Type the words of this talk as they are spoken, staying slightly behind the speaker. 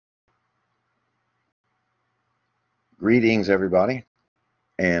Greetings, everybody,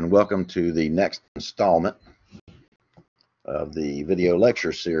 and welcome to the next installment of the video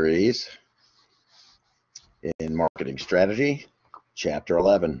lecture series in Marketing Strategy, Chapter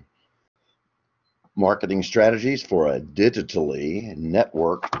 11, Marketing Strategies for a Digitally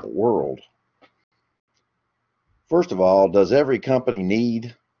Networked World. First of all, does every company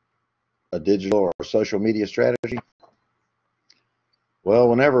need a digital or social media strategy? Well,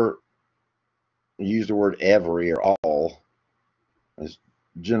 whenever you use the word every or all, it's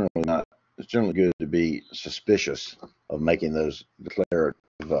generally good to be suspicious of making those declarative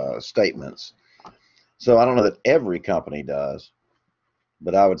statements. So I don't know that every company does,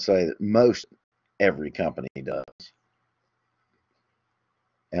 but I would say that most every company does.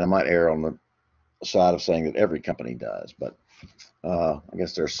 And I might err on the side of saying that every company does, but I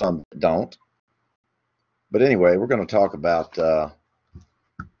guess there's some that don't. But anyway, we're going to talk about a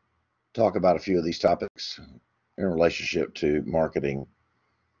few of these topics in relationship to marketing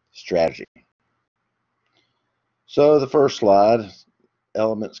strategy. So the first slide,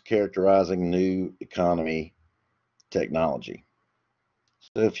 elements characterizing new economy technology.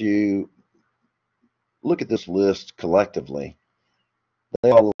 So if you look at this list collectively,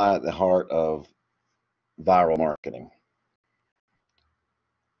 they all lie at the heart of viral marketing.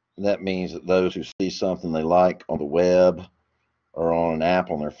 And that means that those who see something they like on the web or on an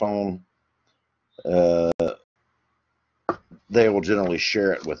app on their phone, they will generally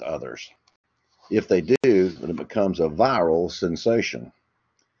share it with others. If they do, then it becomes a viral sensation.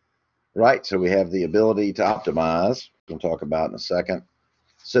 Right, so we have the ability to optimize, we'll talk about in a second,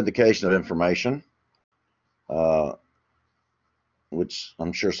 syndication of information, which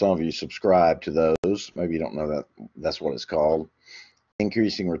I'm sure some of you subscribe to those. Maybe you don't know that that's what it's called.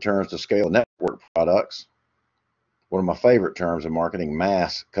 Increasing returns to scale network products. One of my favorite terms in marketing,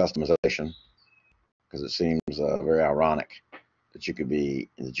 mass customization, because it seems very ironic that you could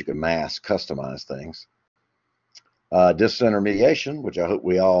mass customize things. Disintermediation, which I hope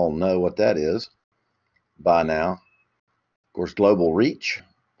we all know what that is by now. Of course, global reach.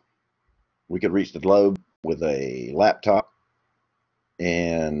 We could reach the globe with a laptop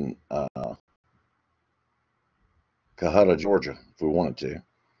in Cohutta, Georgia, if we wanted to.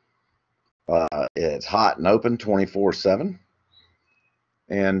 It's hot and open 24/7.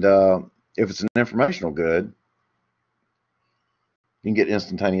 And if it's an informational good, you can get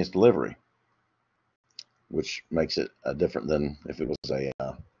instantaneous delivery, which makes it different than if it was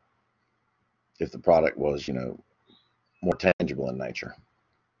if the product was, more tangible in nature.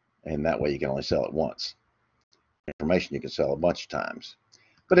 And that way you can only sell it once. Information you can sell a bunch of times.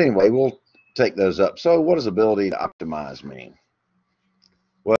 But anyway, we'll take those up. So what does ability to optimize mean?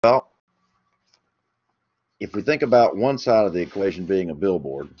 Well, if we think about one side of the equation being a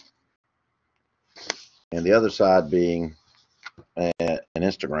billboard and the other side being an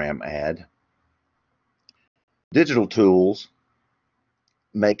Instagram ad, digital tools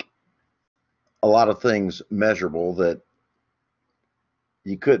make a lot of things measurable that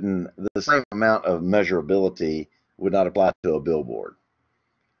the same amount of measurability would not apply to a billboard.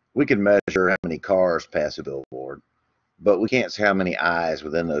 We can measure how many cars pass a billboard, but we can't see how many eyes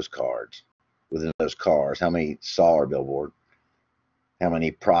within those cars, how many saw our billboard, how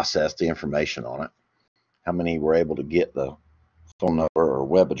many processed the information on it, how many were able to get the phone number or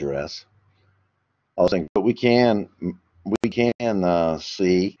web address. All those things, but we can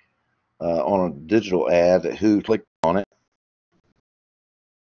see on a digital ad who clicked on it,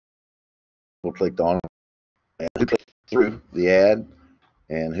 who clicked on it, and who clicked through the ad,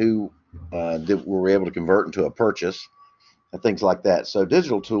 and who were able to convert into a purchase, and things like that. So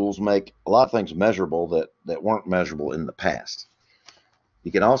digital tools make a lot of things measurable that weren't measurable in the past.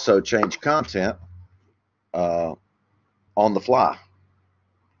 You can also change content on the fly,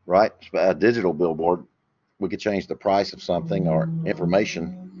 right? A digital billboard, we could change the price of something or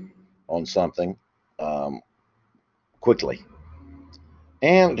information on something quickly.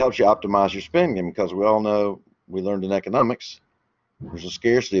 And it helps you optimize your spending, because we all know, we learned in economics, there's a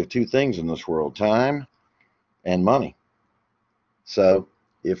scarcity of two things in this world, time and money. So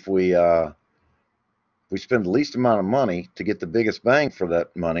if we spend the least amount of money to get the biggest bang for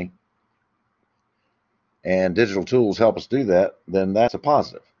that money, and digital tools help us do that, then that's a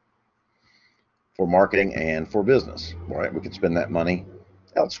positive for marketing and for business, right? We can spend that money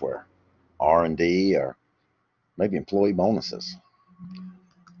elsewhere, R&D, or maybe employee bonuses.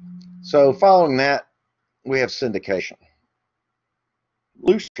 So following that, we have syndication.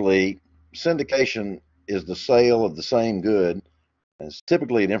 Loosely, syndication is the sale of the same good, and it's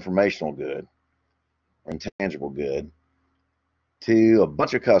typically an informational good or intangible good, to a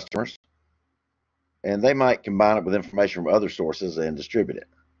bunch of customers and they might combine it with information from other sources and distribute it.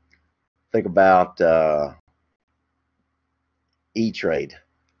 Think about E-Trade,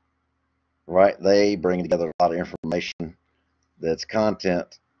 right? They bring together a lot of information that's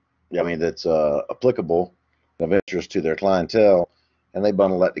content, I mean, that's applicable, of interest to their clientele, and they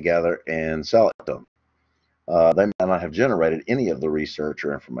bundle that together and sell it to them. They might not have generated any of the research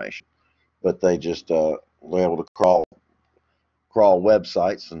or information, but they just were able to crawl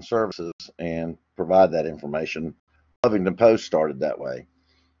websites and services and provide that information. Huffington Post started that way.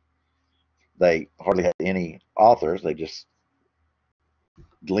 They hardly had any authors. They just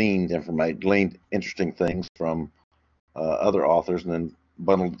gleaned interesting things from other authors, and then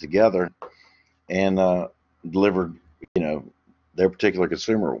bundled it together and delivered, their particular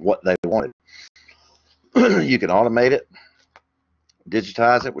consumer what they wanted. You can automate it,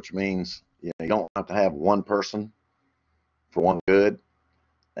 digitize it, which means you don't have to have one person for one good.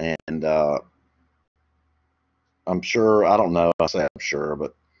 And I'm sure, I don't know, I say I'm sure,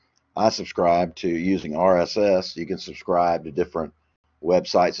 but I subscribe to using RSS. You can subscribe to different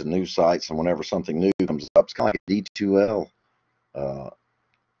websites and news sites, and whenever something new comes up, it's kind of like a D2L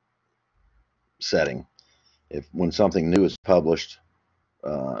setting. When something new is published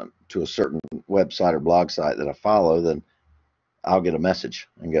to a certain website or blog site that I follow, then I'll get a message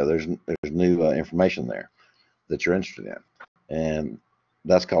and go, there's new information there that you're interested in. And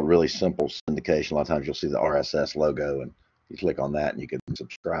that's called really simple syndication. A lot of times you'll see the RSS logo and you click on that and you can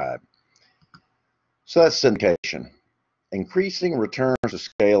subscribe. So that's syndication. Increasing returns to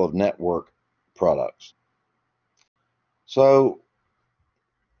scale of network products. So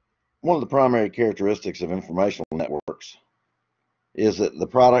one of the primary characteristics of informational networks is that the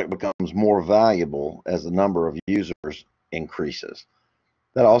product becomes more valuable as the number of users increases.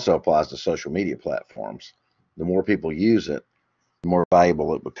 That also applies to social media platforms. The more people use it, the more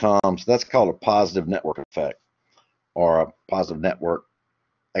valuable it becomes. That's called a positive network effect, or a positive network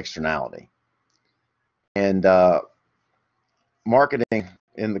externality. And marketing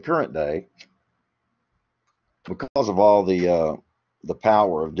in the current day, because of all the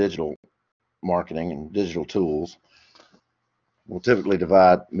power of digital marketing and digital tools, we'll typically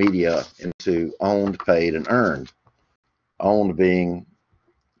divide media into owned, paid, and earned. Owned being,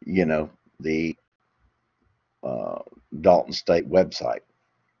 the Dalton State website.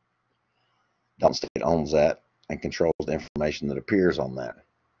 Dalton State owns that and controls the information that appears on that.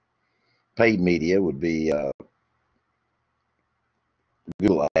 Paid media would be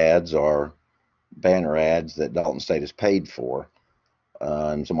Google ads or banner ads that Dalton State is paid for,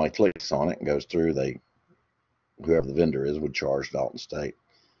 and somebody clicks on it and goes through. Whoever the vendor is would charge Dalton State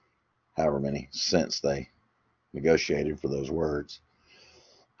however many cents they negotiated for those words.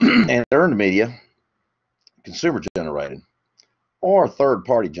 And earned media, consumer generated or third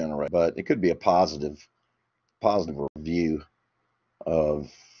party generated, but it could be a positive review of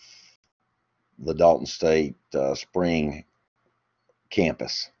the Dalton State spring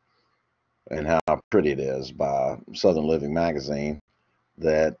campus and how pretty it is by Southern Living magazine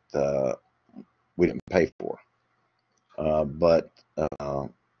that we didn't pay for, but a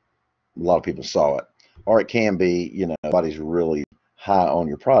lot of people saw it. Or it can be, nobody's really high on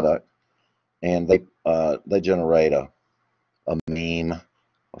your product, and they generate a meme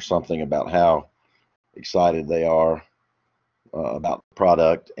or something about how excited they are about the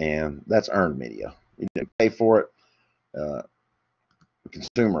product, and that's earned media. You didn't pay for it. The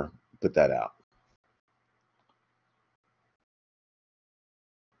consumer put that out.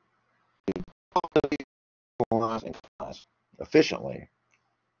 Efficiently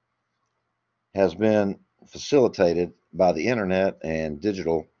has been facilitated by the internet and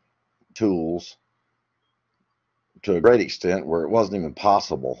digital tools to a great extent where it wasn't even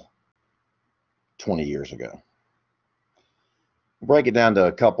possible 20 years ago. Break it down to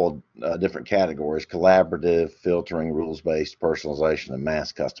a couple different categories: collaborative, filtering, rules-based, personalization, and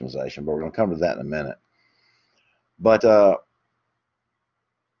mass customization. But we're going to come to that in a minute. But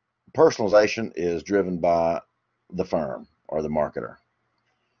personalization is driven by the firm or the marketer.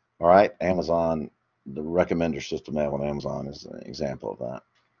 All right, Amazon, the recommender system they have on Amazon is an example of that.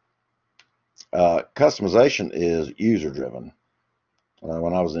 Customization is user-driven.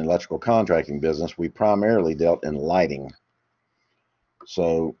 When I was in the electrical contracting business, we primarily dealt in lighting.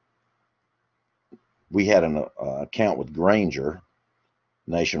 So we had an account with Grainger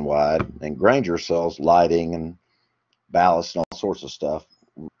nationwide, and Grainger sells lighting and ballast and all sorts of stuff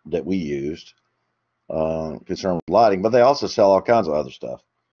that we used concerned with lighting, but they also sell all kinds of other stuff,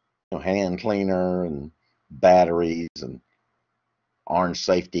 hand cleaner and batteries and orange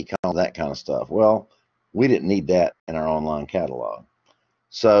safety, that kind of stuff. Well, we didn't need that in our online catalog.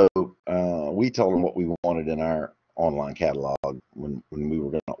 So we told them what we wanted in our online catalog when we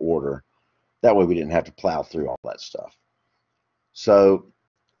were going to order. That way we didn't have to plow through all that stuff. So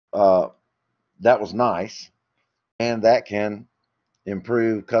that was nice, and that can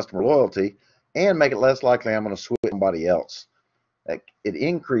improve customer loyalty and make it less likely I'm going to switch somebody else. It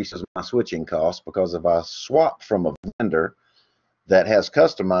increases my switching costs because if I swap from a vendor that has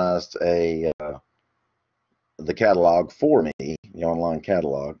customized the catalog for me, the online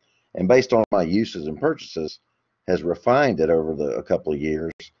catalog, and based on my uses and purchases, has refined it over a couple of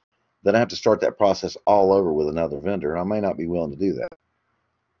years, then I have to start that process all over with another vendor. I may not be willing to do that.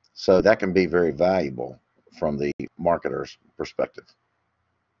 So that can be very valuable from the marketer's perspective.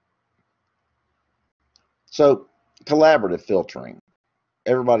 So collaborative filtering.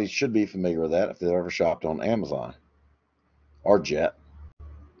 Everybody should be familiar with that if they've ever shopped on Amazon or Jet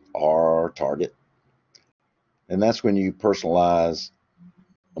or Target. And that's when you personalize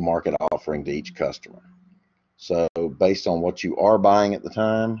a market offering to each customer. So based on what you are buying at the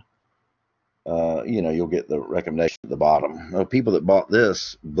time, you'll get the recommendation at the bottom. People that bought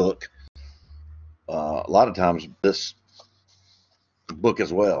this book, a lot of times this book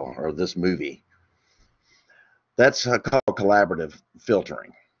as well, or this movie. That's called collaborative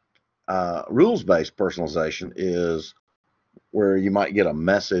filtering. Rules-based personalization is where you might get a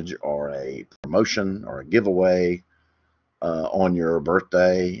message or a promotion or a giveaway on your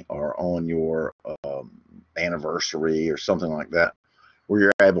birthday or on your anniversary or something like that, where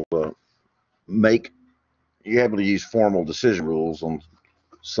you're able to use formal decision rules on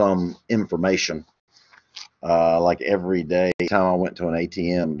some information. Like every day, time I went to an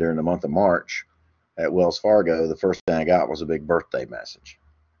ATM during the month of March at Wells Fargo, the first thing I got was a big birthday message.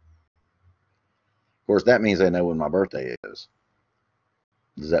 Of course, that means they know when my birthday is.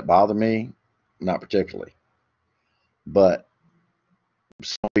 Does that bother me? Not particularly. But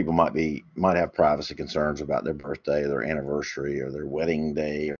some people might have privacy concerns about their birthday, their anniversary, or their wedding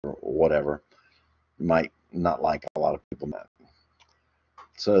day, or whatever. Might not like a lot of people that.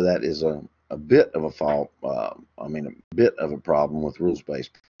 So that is a bit of a fault. A bit of a problem with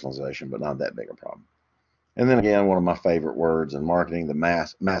rules-based personalization, but not that big a problem. And then again, one of my favorite words in marketing, the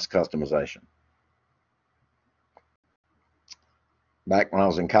mass customization. Back when I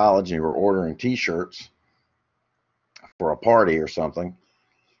was in college and you were ordering t-shirts for a party or something,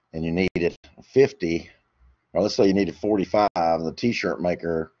 and you needed 50, or let's say you needed 45, and the t-shirt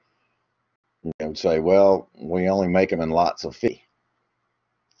maker would say, well, we only make them in lots of 50.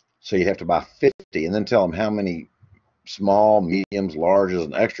 So you'd have to buy 50 and then tell them how many small, mediums, larges,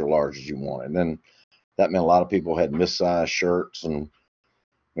 and extra larges you wanted. And then that meant a lot of people had missized shirts and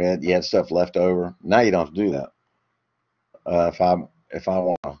you had stuff left over. Now you don't have to do that. If I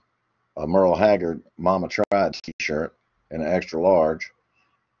want a Merle Haggard Mama Tried t-shirt in an extra large,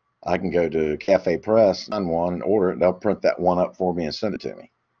 I can go to Cafe Press, find one, and order it. They'll print that one up for me and send it to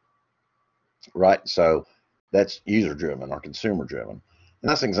me. Right? So that's user-driven or consumer-driven. And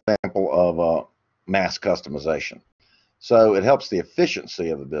that's an example of mass customization. So it helps the efficiency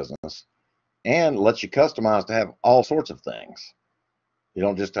of the business and lets you customize to have all sorts of things. You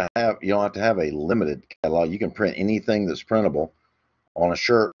don't have to have a limited catalog. You can print anything that's printable on a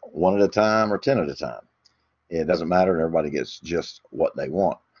shirt one at a time or 10 at a time. It doesn't matter. Everybody gets just what they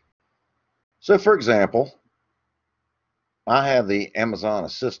want. So for example, I have the Amazon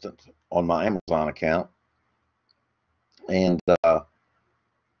Assistant on my Amazon account, and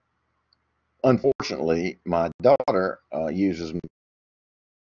unfortunately, my daughter uses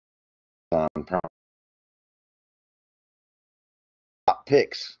Amazon Prime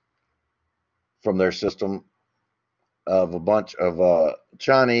picks from their system of a bunch of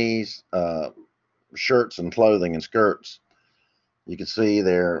Chinese shirts and clothing and skirts. You can see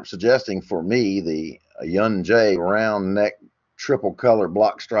they're suggesting for me the Yun J round neck triple color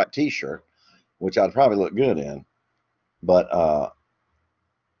block stripe t-shirt, which I'd probably look good in, but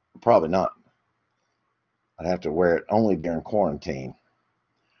probably not. I'd have to wear it only during quarantine.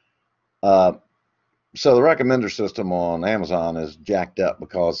 So the recommender system on Amazon is jacked up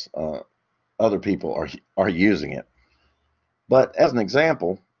because other people are using it. But as an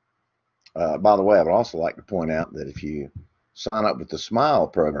example, by the way, I would also like to point out that if you sign up with the Smile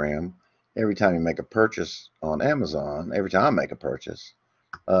program, every time you make a purchase on Amazon, every time I make a purchase,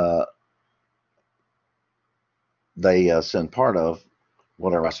 they send part of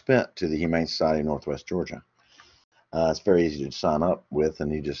whatever I spent to the Humane Society of Northwest Georgia. It's very easy to sign up with,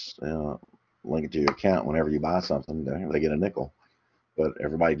 and you just link it to your account. Whenever you buy something, they get a nickel. But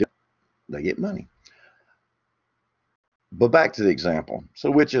everybody does, they get money. But back to the example. So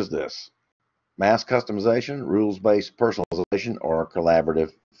which is this? mass customization, rules-based personalization, or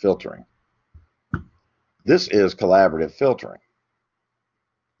collaborative filtering. This is collaborative filtering,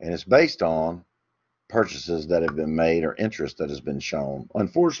 and it's based on purchases that have been made or interest that has been shown.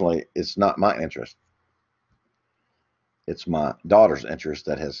 Unfortunately, it's not my interest. It's my daughter's interest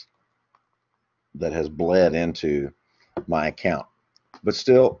that has bled into my account. But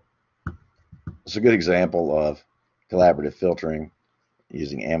still, it's a good example of collaborative filtering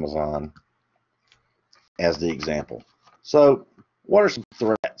using Amazon as the example. So, what are some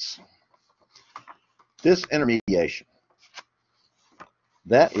threats? Disintermediation.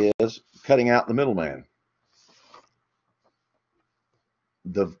 That is cutting out the middleman.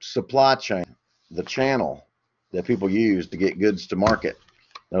 The supply chain, the channel that people use to get goods to market,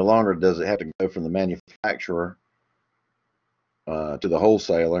 no longer does it have to go from the manufacturer to the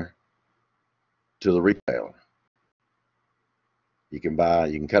wholesaler to the retailer. You can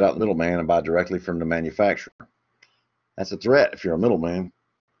cut out the middleman and buy directly from the manufacturer. That's a threat if you're a middleman.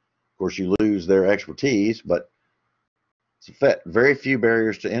 Of course, you lose their expertise, but it's very few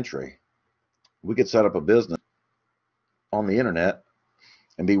barriers to entry. We could set up a business on the internet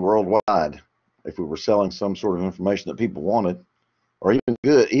and be worldwide if we were selling some sort of information that people wanted, or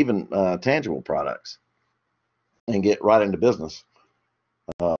even tangible products, and get right into business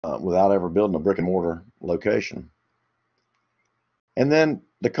without ever building a brick and mortar location. And then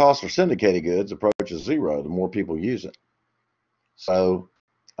the cost for syndicated goods approaches zero the more people use it. So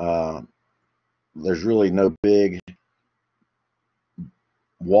there's really no big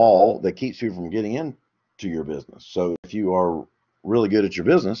wall that keeps people from getting into your business. So if you are really good at your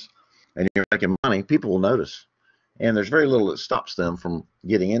business and you're making money, people will notice. And there's very little that stops them from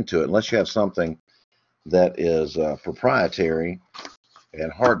getting into it unless you have something that is proprietary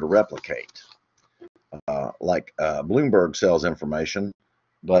and hard to replicate. Like Bloomberg sells information,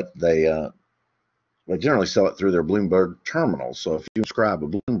 but they generally sell it through their Bloomberg terminals. So if you subscribe to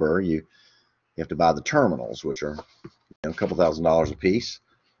Bloomberg, you have to buy the terminals, which are a couple $1,000s a piece,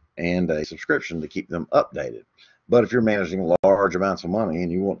 and a subscription to keep them updated. But if you're managing large amounts of money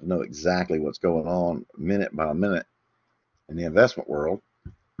and you want to know exactly what's going on minute by minute in the investment world,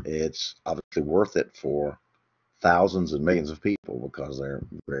 it's obviously worth it for thousands and millions of people because they're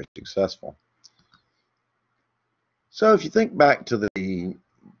very successful. So if you think back to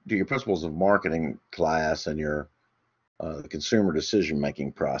your principles of marketing class and your the consumer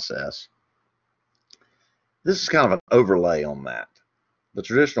decision-making process, this is kind of an overlay on that. The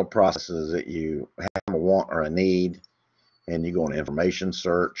traditional process is that you have a want or a need, and you go on an information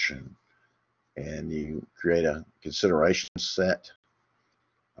search, and you create a consideration set,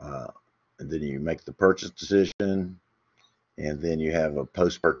 and then you make the purchase decision, and then you have a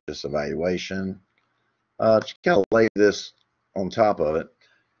post-purchase evaluation. To kind of lay this on top of it,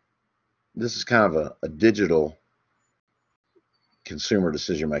 this is kind of a digital consumer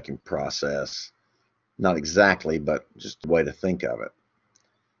decision-making process. Not exactly, but just a way to think of it.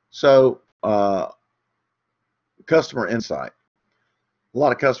 So, customer insight. A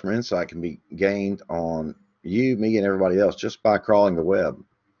lot of customer insight can be gained on you, me, and everybody else just by crawling the web.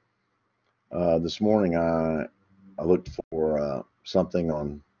 This morning, I looked for something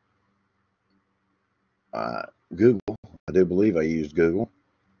on Google. I do believe I used Google,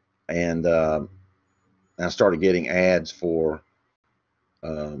 and I started getting ads for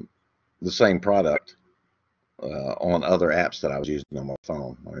the same product on other apps that I was using on my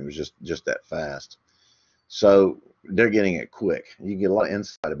phone. I mean, it was just that fast. So they're getting it quick. You get a lot of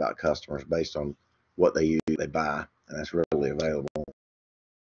insight about customers based on what they use, they buy, and that's readily available.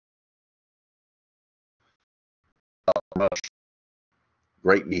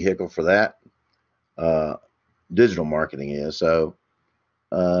 Great vehicle for that. Digital marketing is. So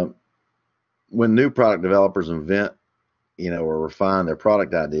when new product developers invent, or refine their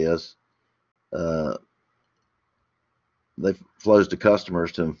product ideas, they flows to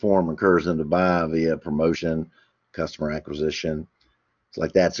customers to inform, encourage them to buy via promotion, customer acquisition. It's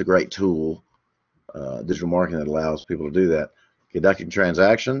like that's a great tool, digital marketing, that allows people to do that. Conducting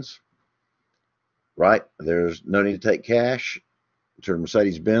transactions, right? There's no need to take cash to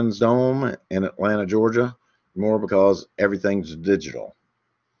Mercedes-Benz Dome in Atlanta, Georgia, more because everything's digital,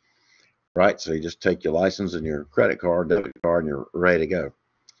 right? So you just take your license and your credit card, debit card, and you're ready to go.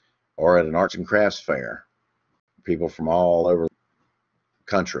 Or at an arts and crafts fair, people from all over the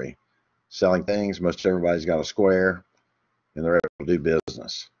country selling things. Most everybody's got a square, and they're able to do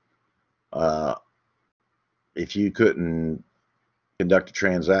business. If you couldn't conduct a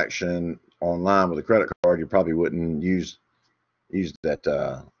transaction online with a credit card, you probably wouldn't use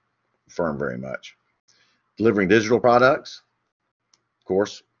that firm very much. Delivering digital products, of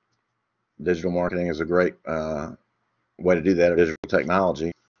course, Digital marketing is a great way to do that, or digital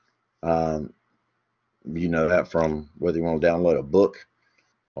technology. You know that from whether you want to download a book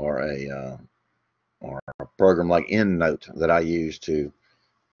or a program like EndNote that I use to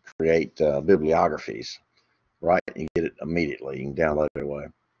create bibliographies. Right, you get it immediately. You can download it away.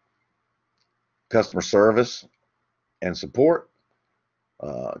 Customer service and support,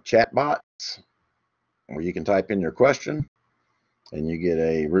 chat bots, where you can type in your question and you get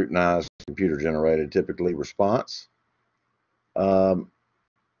a routinized computer-generated, typically, response.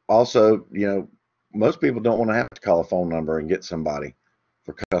 Also, you know, most people don't want to have to call a phone number and get somebody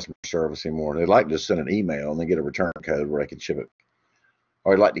for customer service anymore. They'd like to just send an email and then get a return code where they can ship it.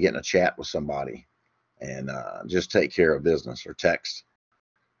 Or they'd like to get in a chat with somebody and just take care of business or text.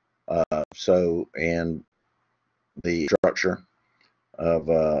 And the structure of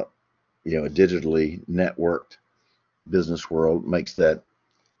you know, a digitally networked business world makes that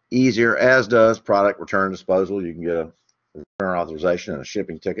easier, as does product return disposal. You can get a return authorization and a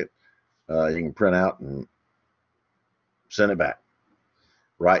shipping ticket. You can print out and send it back.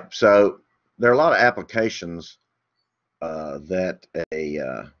 Right. So there are a lot of applications that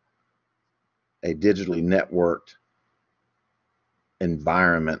a digitally networked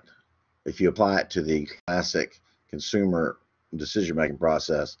environment, if you apply it to the classic consumer decision-making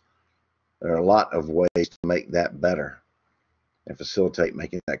process, there are a lot of ways to make that better and facilitate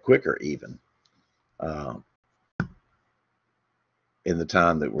making that quicker, even in the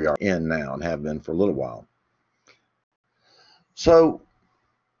time that we are in now and have been for a little while. So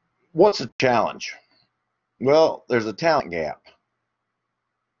what's the challenge? Well, there's a talent gap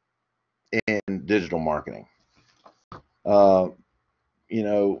in digital marketing. You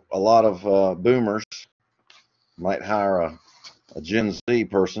know, a lot of boomers might hire a Gen Z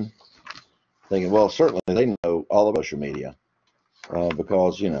person thinking, well, certainly they know all of social media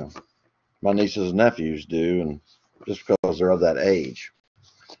because, you know, my nieces and nephews do, and just because they're of that age.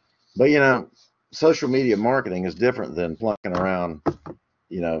 But, you know, social media marketing is different than plunking around,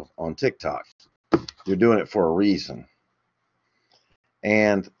 you know, on TikTok. You're doing it for a reason.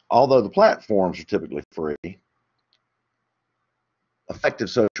 And although the platforms are typically free, effective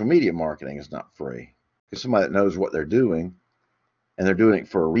social media marketing is not free. It's somebody that knows what they're doing, and they're doing it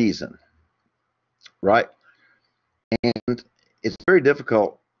for a reason, right? And it's very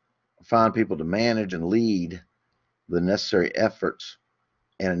difficult to find people to manage and lead the necessary efforts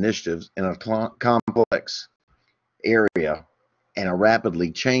and initiatives in a complex area and a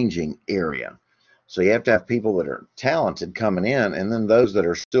rapidly changing area. So you have to have people that are talented coming in, and then those that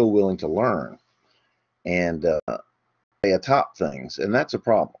are still willing to learn and stay atop things, and that's a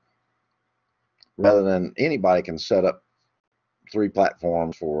problem. Rather than anybody can set up 3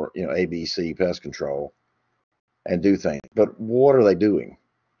 platforms for, you know, ABC pest control and do things, but what are they doing?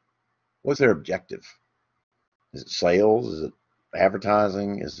 What's their objective? Is it sales? Is it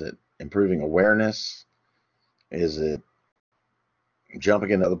advertising? Is it improving awareness? Is it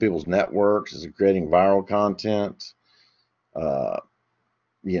jumping into other people's networks? Is it creating viral content?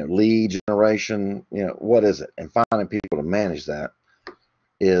 You know, lead generation? You know, what is it? And finding people to manage that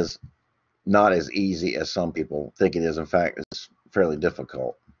is not as easy as some people think it is. In fact, it's fairly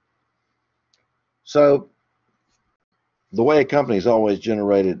difficult. So the way a company's always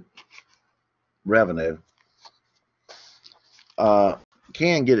generated revenue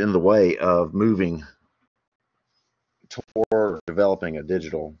can get in the way of moving toward developing a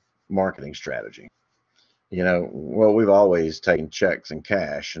digital marketing strategy. You know, well, we've always taken checks and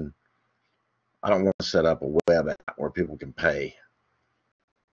cash, and I don't want to set up a web app where people can pay.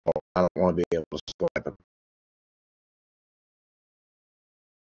 I don't want to be able to swipe it,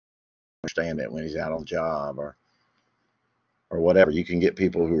 understand it when he's out on the job or whatever. You can get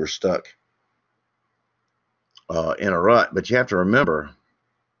people who are stuck in a rut, but you have to remember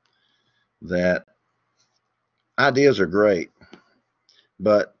that ideas are great,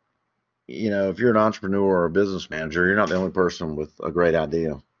 but you know, if you're an entrepreneur or a business manager, you're not the only person with a great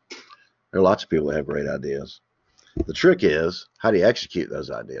idea. There are lots of people that have great ideas. The trick is, how do you execute those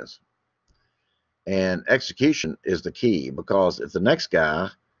ideas? And execution is the key, because if the next guy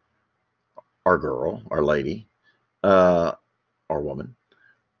or girl or lady or woman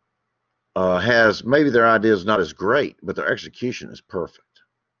has, maybe their idea is not as great, but their execution is perfect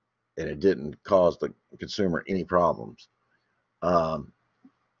and it didn't cause the consumer any problems,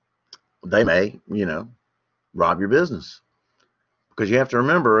 they may, you know, rob your business. Because you have to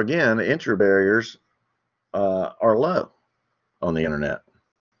remember, again, entry barriers are low on the internet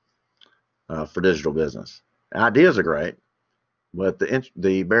for digital business. Ideas are great, but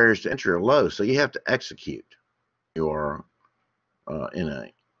the barriers to entry are low. So you have to execute. You are in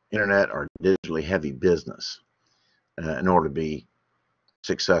a internet or digitally heavy business in order to be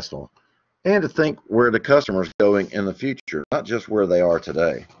successful, and to think where the customer is going in the future, not just where they are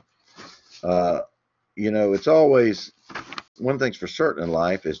today. It's always one thing's for certain in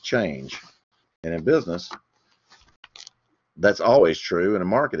life is change, and in business, that's always true, and in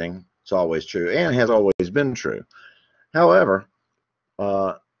marketing, it's always true, and has always been true. However,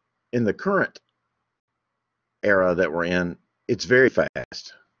 in the current era that we're in, it's very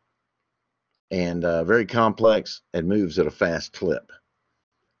fast and very complex and moves at a fast clip.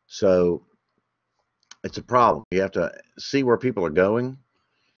 So it's a problem. You have to see where people are going,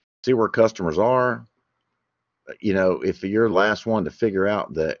 see where customers are. If you're the last one to figure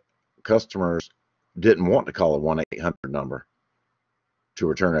out that customers didn't want to call a 1-800 number to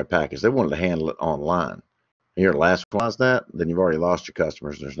return their package, they wanted to handle it online, and you're the last one to realize that, then you've already lost your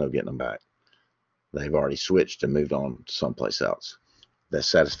customers. There's no getting them back. They've already switched and moved on to someplace else that's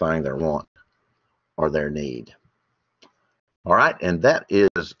satisfying their want or their need. All right, and that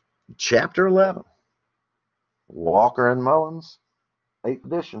is Chapter 11, Walker and Mullins, 8th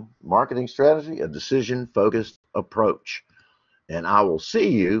edition, Marketing Strategy, a Decision-Focused Approach. And I will see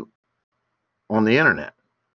you on the internet.